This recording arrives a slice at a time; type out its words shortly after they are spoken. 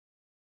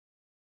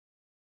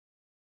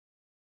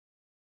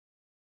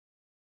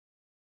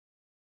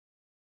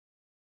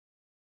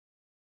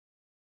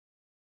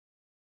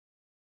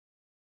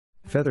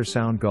Feather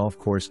Sound Golf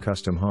Course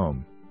Custom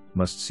Home,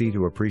 must see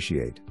to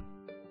appreciate.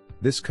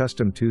 This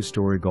custom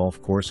 2-story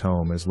golf course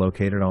home is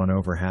located on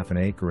over half an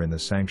acre in the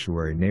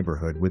sanctuary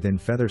neighborhood within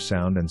Feather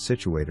Sound and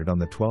situated on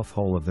the 12th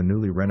hole of the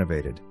newly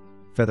renovated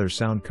Feather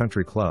Sound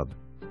Country Club,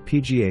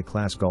 PGA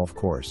Class Golf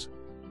Course.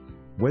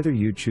 Whether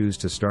you choose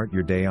to start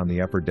your day on the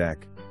upper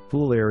deck,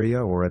 pool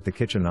area or at the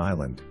kitchen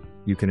island,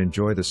 you can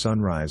enjoy the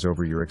sunrise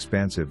over your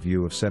expansive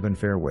view of 7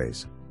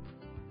 fairways.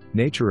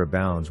 Nature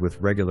abounds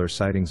with regular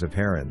sightings of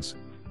herons,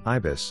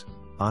 ibis,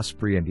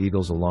 osprey and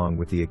eagles along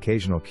with the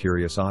occasional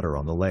curious otter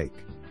on the lake.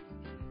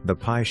 The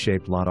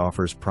pie-shaped lot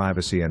offers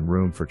privacy and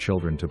room for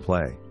children to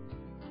play.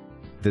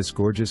 This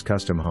gorgeous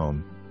custom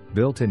home,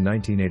 built in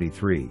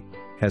 1983,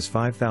 has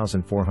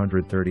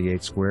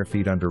 5,438 square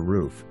feet under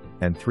roof,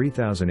 and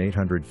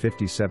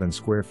 3,857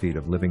 square feet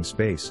of living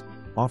space,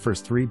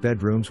 offers 3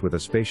 bedrooms with a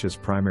spacious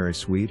primary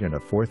suite and a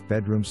 4th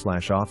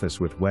bedroom/office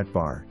with wet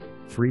bar,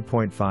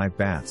 3.5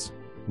 baths,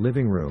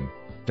 living room,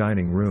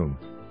 dining room,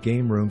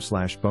 game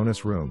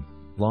room/bonus room,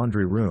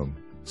 laundry room,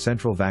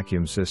 central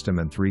vacuum system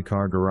and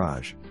 3-car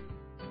garage.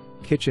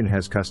 Kitchen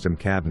has custom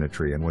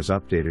cabinetry and was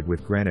updated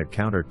with granite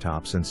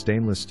countertops and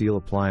stainless steel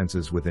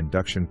appliances with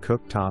induction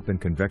cooktop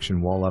and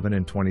convection wall oven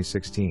in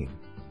 2016.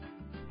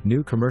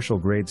 New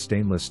commercial-grade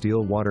stainless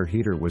steel water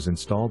heater was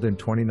installed in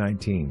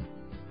 2019,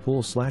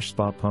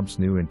 pool/spa pumps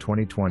new in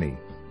 2020,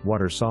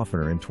 water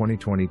softener in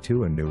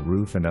 2022 and new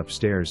roof and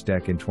upstairs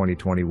deck in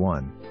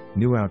 2021,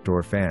 new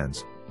outdoor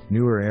fans,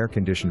 newer air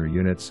conditioner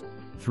units,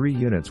 3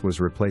 units was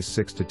replaced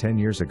 6 to 10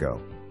 years ago,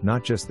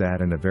 not just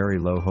that and a very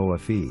low HOA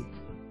fee.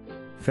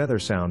 Feather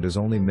Sound is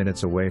only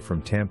minutes away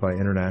from Tampa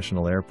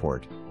International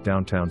Airport,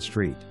 downtown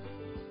St.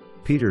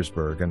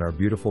 Petersburg and our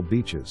beautiful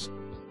beaches.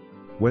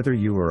 Whether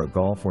you are a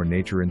golf or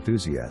nature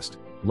enthusiast,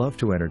 love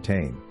to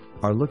entertain,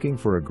 are looking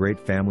for a great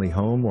family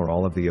home or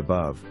all of the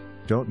above,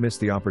 don't miss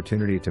the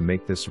opportunity to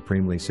make this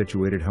supremely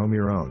situated home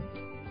your own.